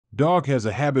dog has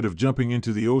a habit of jumping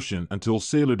into the ocean until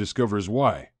Sailor discovers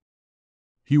why.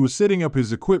 He was setting up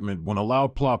his equipment when a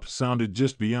loud plop sounded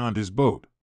just beyond his boat.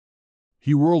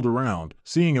 He whirled around,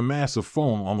 seeing a mass of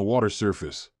foam on the water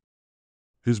surface.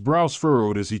 His brows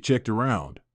furrowed as he checked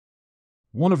around.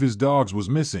 One of his dogs was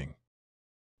missing.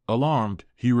 Alarmed,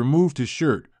 he removed his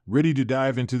shirt, ready to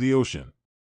dive into the ocean.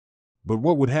 But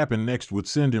what would happen next would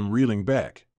send him reeling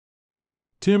back.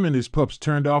 Tim and his pups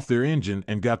turned off their engine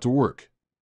and got to work.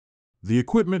 The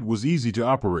equipment was easy to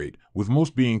operate, with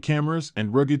most being cameras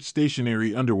and rugged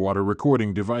stationary underwater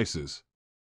recording devices.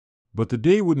 But the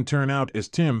day wouldn't turn out as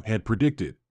Tim had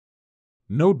predicted.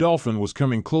 No dolphin was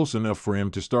coming close enough for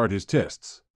him to start his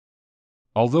tests.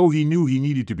 Although he knew he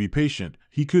needed to be patient,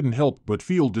 he couldn't help but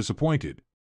feel disappointed.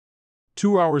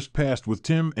 2 hours passed with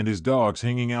Tim and his dogs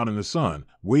hanging out in the sun,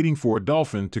 waiting for a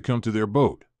dolphin to come to their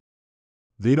boat.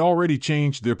 They'd already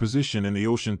changed their position in the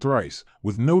ocean thrice,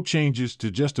 with no changes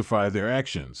to justify their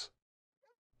actions.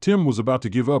 Tim was about to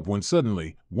give up when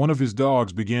suddenly, one of his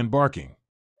dogs began barking.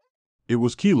 It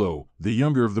was Kilo, the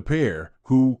younger of the pair,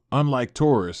 who, unlike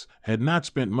Taurus, had not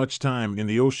spent much time in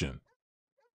the ocean.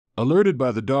 Alerted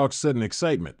by the dog's sudden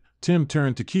excitement, Tim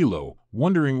turned to Kilo,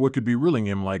 wondering what could be riling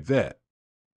him like that.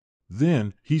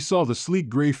 Then, he saw the sleek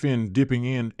gray fin dipping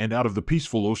in and out of the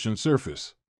peaceful ocean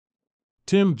surface.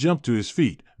 Tim jumped to his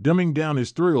feet, dumbing down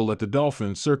his thrill at the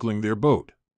dolphin circling their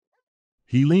boat.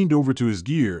 He leaned over to his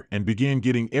gear and began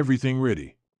getting everything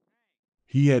ready.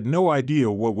 He had no idea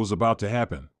what was about to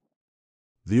happen.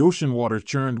 The ocean water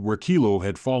churned where Kilo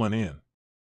had fallen in.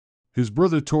 His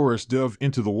brother Taurus dove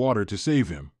into the water to save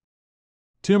him.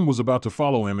 Tim was about to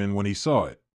follow him in when he saw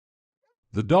it.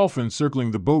 The dolphin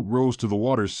circling the boat rose to the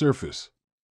water's surface.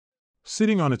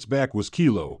 Sitting on its back was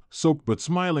Kilo, soaked but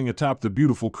smiling atop the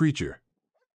beautiful creature.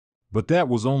 But that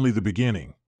was only the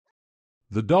beginning.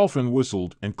 The dolphin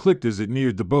whistled and clicked as it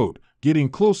neared the boat, getting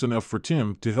close enough for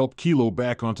Tim to help Kilo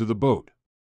back onto the boat.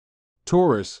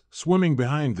 Taurus, swimming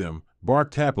behind them,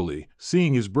 barked happily,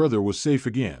 seeing his brother was safe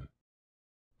again.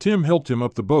 Tim helped him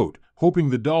up the boat, hoping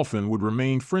the dolphin would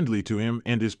remain friendly to him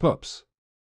and his pups.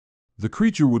 The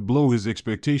creature would blow his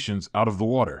expectations out of the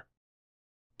water.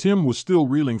 Tim was still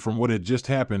reeling from what had just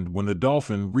happened when the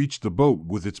dolphin reached the boat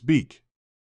with its beak.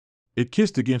 It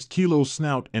kissed against Kilo's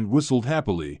snout and whistled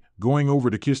happily, going over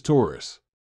to kiss Taurus.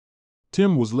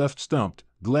 Tim was left stumped,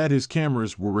 glad his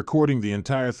cameras were recording the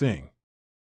entire thing.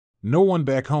 No one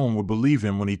back home would believe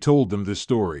him when he told them this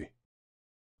story.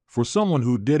 For someone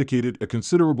who dedicated a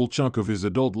considerable chunk of his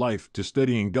adult life to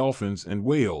studying dolphins and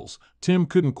whales, Tim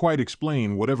couldn't quite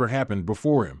explain whatever happened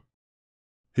before him.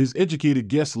 His educated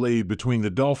guess lay between the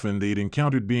dolphin they'd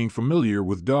encountered being familiar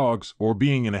with dogs or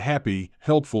being in a happy,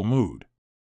 helpful mood.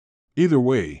 Either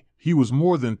way, he was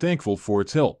more than thankful for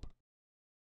its help.